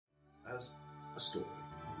story,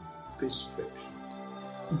 a piece of fiction.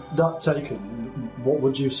 That taken, what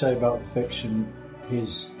would you say about the fiction,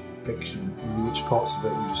 his fiction, and which parts of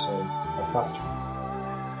it would you say are factual?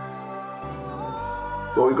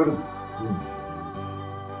 Well, we've got to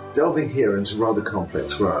delving here into rather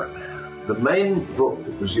complex work. The main book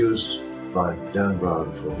that was used by Dan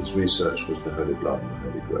Brown for his research was The Holy Blood and the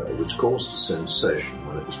Holy Grail, which caused a sensation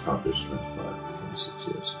when it was published 26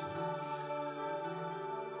 years ago.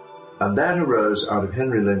 And that arose out of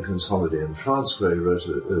Henry Lincoln's holiday in France, where he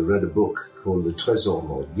read a book called Le Trésor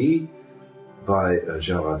Maudit by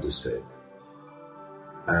Gérard de Sède.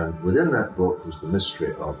 And within that book was the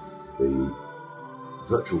mystery of the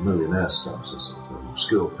virtual millionaire status of an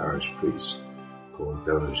obscure parish priest called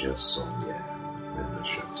Bérengère-Saunière in the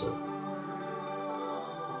chateau.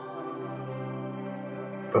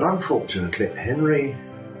 But unfortunately, Henry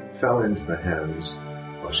fell into the hands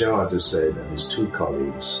of Gérard de Sède and his two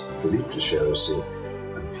colleagues, Philippe de Chérisy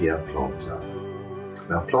and Pierre Plantard.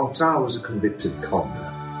 Now, Plantard was a convicted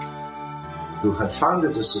conman who had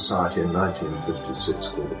founded a society in 1956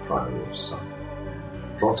 called the Priory of Sun.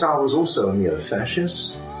 Plantard was also a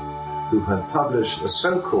neo-fascist who had published a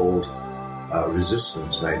so-called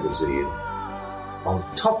resistance magazine on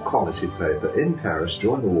top-quality paper in Paris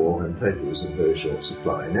during the war when paper was in very short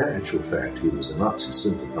supply. In actual fact, he was a Nazi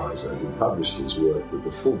sympathizer who published his work with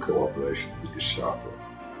the full cooperation of the Gestapo.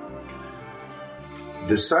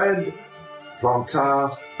 De Sède,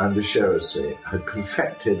 Plantard, and de Chérisy had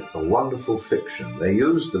confected a wonderful fiction. They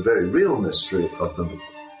used the very real mystery of the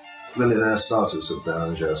millionaire status of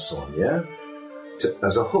Bérengère-Saunière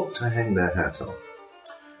as a hook to hang their hat on.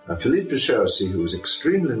 And Philippe de Chérisy, who was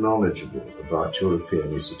extremely knowledgeable about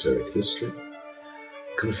European esoteric history,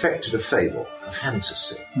 confected a fable, a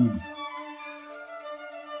fantasy,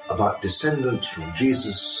 about descendants from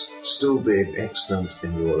Jesus still being extant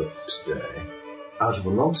in Europe today, out of a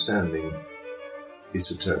long-standing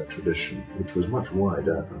esoteric tradition which was much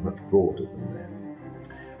wider and much broader than that.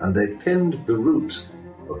 And they pinned the root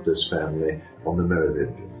of this family on the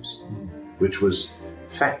Merovingians, which was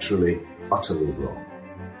factually utterly wrong.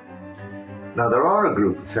 Now, there are a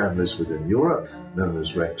group of families within Europe, known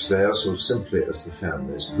as Rex Deus, or simply as the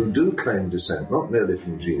families, who do claim descent not merely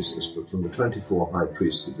from Jesus, but from the 24 high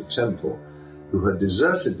priests of the temple, who had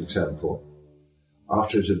deserted the temple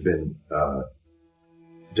after it had been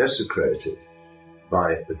desecrated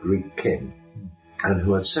by a Greek king, and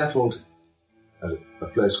who had settled at a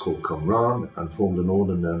place called Qumran and formed an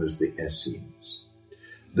order known as the Essenes.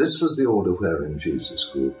 This was the order wherein Jesus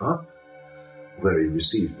grew up, where he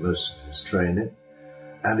received most of his training,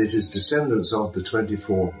 and it is descendants of the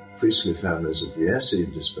 24 priestly families of the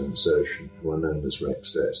Essene dispensation who are known as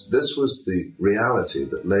Rex Deus. This was the reality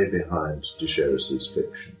that lay behind de Chérisy's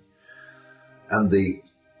fiction. And the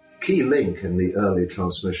key link in the early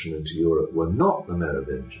transmission into Europe were not the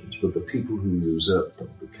Merovingians, but the people who usurped them,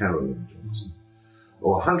 the Carolingians.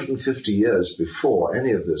 Or 150 years before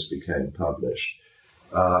any of this became published,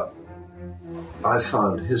 I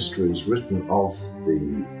found histories written of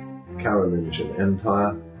the Carolingian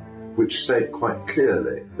Empire which state quite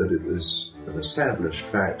clearly that it is an established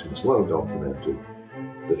fact, and it's well documented,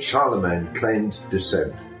 that Charlemagne claimed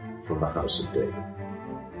descent from the House of David.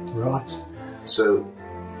 Right. So,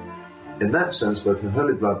 in that sense, both the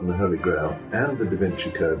Holy Blood and the Holy Grail and the Da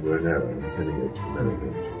Vinci Code were in error in pinning it to the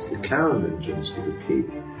Merovingians. The Carolingians were the key,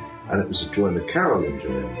 and it was during the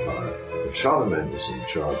Carolingian Empire that Charlemagne was in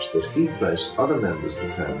charge that he placed other members of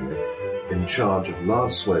the family in charge of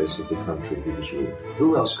large swathes of the country he was ruling.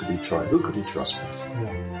 Who else could he try? Who could he trust better?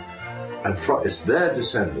 Yeah. And it's their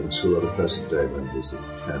descendants who are the present-day members of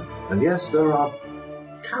the family. And yes, there are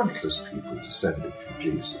countless people descended from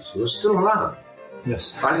Jesus who are still alive.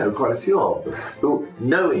 Yes. I know quite a few of them who,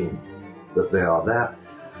 knowing that they are that,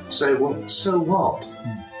 say, well, so what?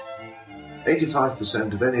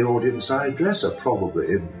 85% of any audience I address are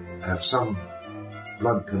probably have some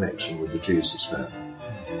blood connection with the Jesus family.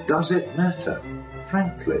 Does it matter?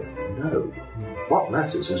 Frankly, no. What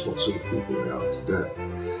matters is what sort of people they are today.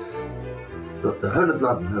 But the Holy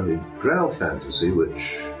Blood and Holy Grail fantasy,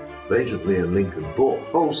 which Agent Lee and Lincoln bought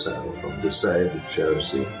wholesale from de Sède, de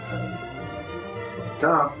Chérisy, and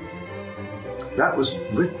Plantard, that was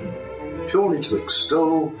written purely to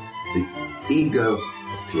extol the ego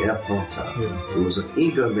of Pierre Plantard, who was an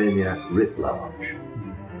egomaniac writ large.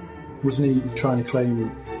 Wasn't he trying to claim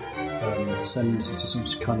ascendancy to some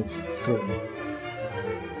kind of throne?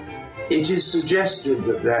 It is suggested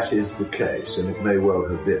that that is the case, and it may well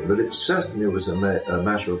have been, but it certainly was a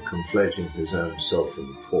matter of conflating his own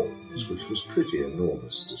self-importance, which was pretty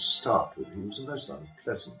enormous to start with. He was a most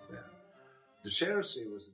unpleasant man. De Chérisy was